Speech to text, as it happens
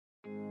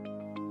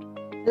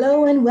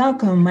Hello and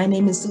welcome. My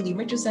name is Sulie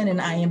Richardson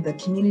and I am the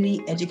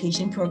Community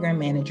Education Program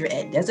Manager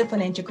at Desert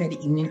Financial Credit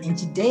Union. And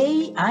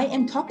today I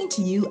am talking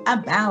to you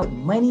about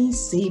money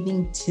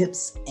saving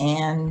tips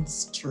and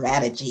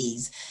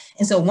strategies.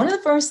 And so one of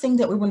the first things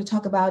that we're going to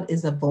talk about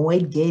is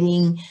avoid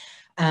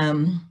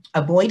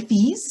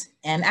fees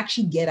and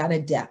actually get out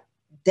of debt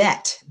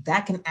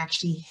that can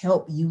actually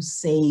help you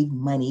save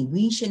money.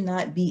 We should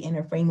not be in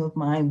a frame of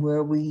mind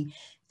where we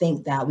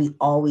think that we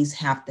always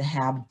have to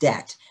have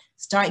debt.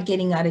 Start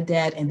getting out of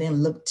debt and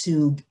then look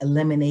to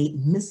eliminate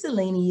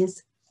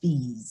miscellaneous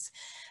fees.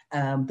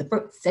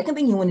 Second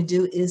thing you want to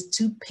do is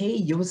to pay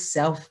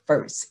yourself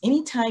first.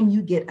 Anytime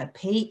you get a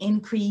pay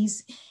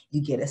increase,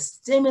 you get a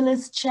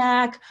stimulus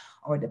check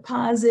or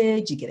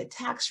deposit, you get a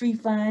tax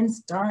refund,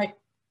 start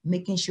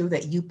making sure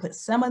that you put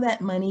some of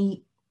that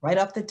money right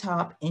off the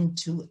top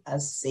into a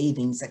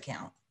savings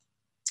account.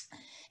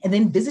 And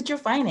then visit your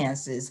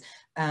finances.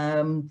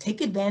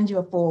 Take advantage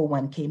of a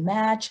 401k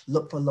match,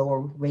 look for lower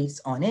rates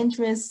on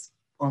interest,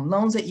 on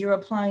loans that you're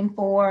applying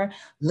for,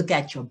 look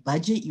at your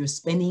budget, your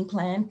spending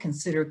plan,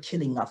 consider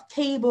killing off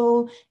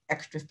cable,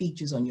 extra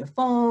features on your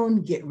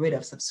phone, get rid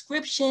of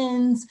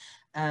subscriptions,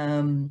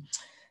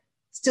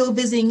 still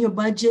visiting your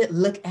budget,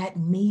 look at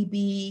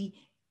maybe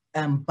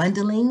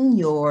bundling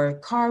your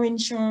car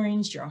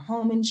insurance, your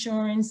home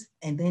insurance,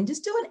 and then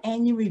just do an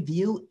annual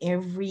review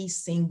every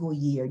single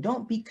year.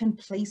 Don't be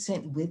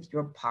complacent with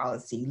your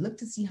policy. Look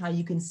to see how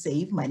you can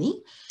save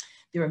money.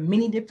 There are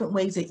many different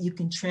ways that you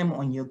can trim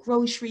on your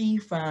grocery,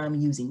 from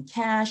using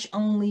cash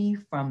only,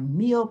 from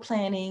meal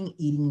planning,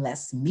 eating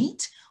less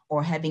meat,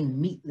 or having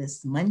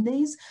meatless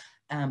Mondays,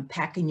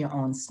 packing your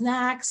own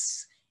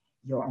snacks,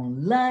 your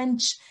own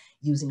lunch,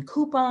 using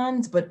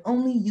coupons, but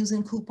only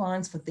using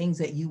coupons for things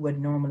that you would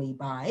normally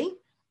buy,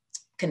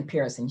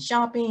 comparison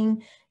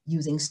shopping,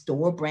 using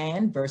store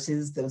brand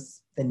versus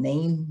the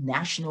name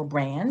national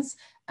brands,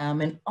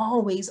 and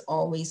always,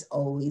 always,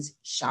 always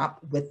shop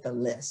with the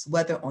list,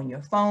 whether on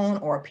your phone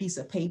or a piece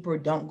of paper.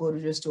 Don't go to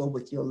the store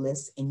with your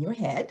list in your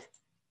head.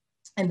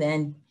 And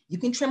then you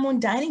can trim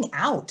on dining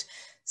out.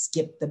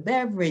 Skip the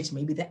beverage,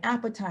 maybe the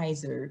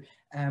appetizer,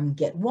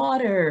 get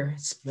water,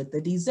 split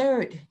the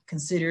dessert,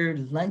 consider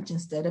lunch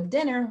instead of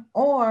dinner,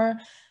 or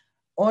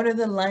order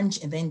the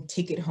lunch and then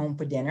take it home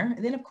for dinner.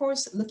 And then of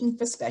course, looking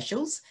for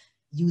specials,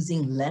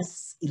 using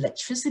less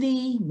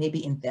electricity,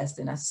 maybe invest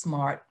in a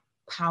smart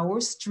power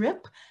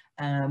strip,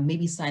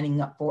 maybe signing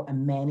up for a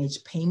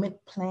managed payment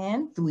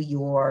plan through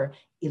your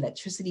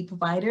electricity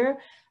provider,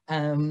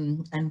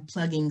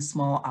 unplugging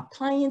small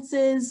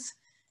appliances.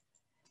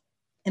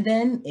 And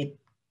then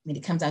when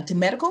it comes down to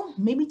medical,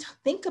 maybe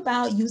think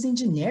about using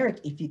generic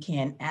if you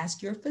can.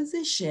 Ask your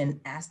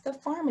physician, ask the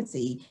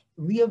pharmacy,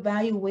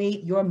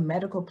 reevaluate your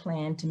medical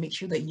plan to make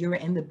sure that you're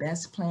in the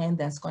best plan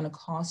that's going to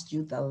cost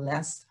you the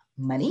less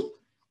money.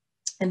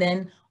 And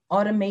then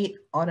automate,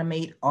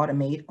 automate,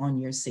 automate on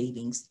your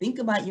savings. Think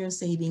about your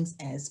savings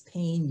as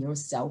paying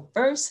yourself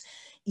first,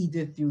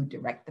 either through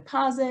direct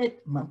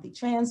deposit, monthly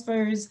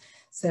transfers.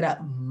 Set up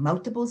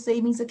multiple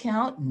savings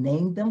accounts,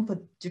 name them for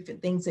different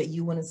things that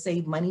you want to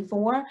save money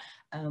for.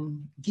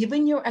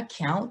 Giving your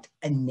account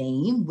a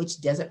name,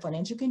 which Desert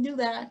Financial can do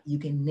that. You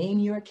can name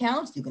your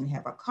accounts. You can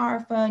have a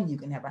car fund, you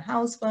can have a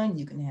house fund,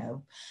 you can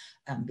have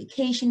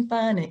vacation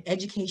fund, an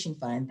education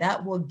fund.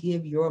 That will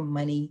give your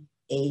money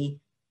a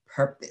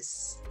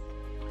purpose.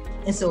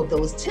 And so if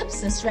those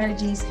tips and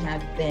strategies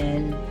have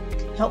been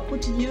helpful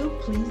to you,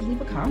 please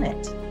leave a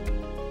comment.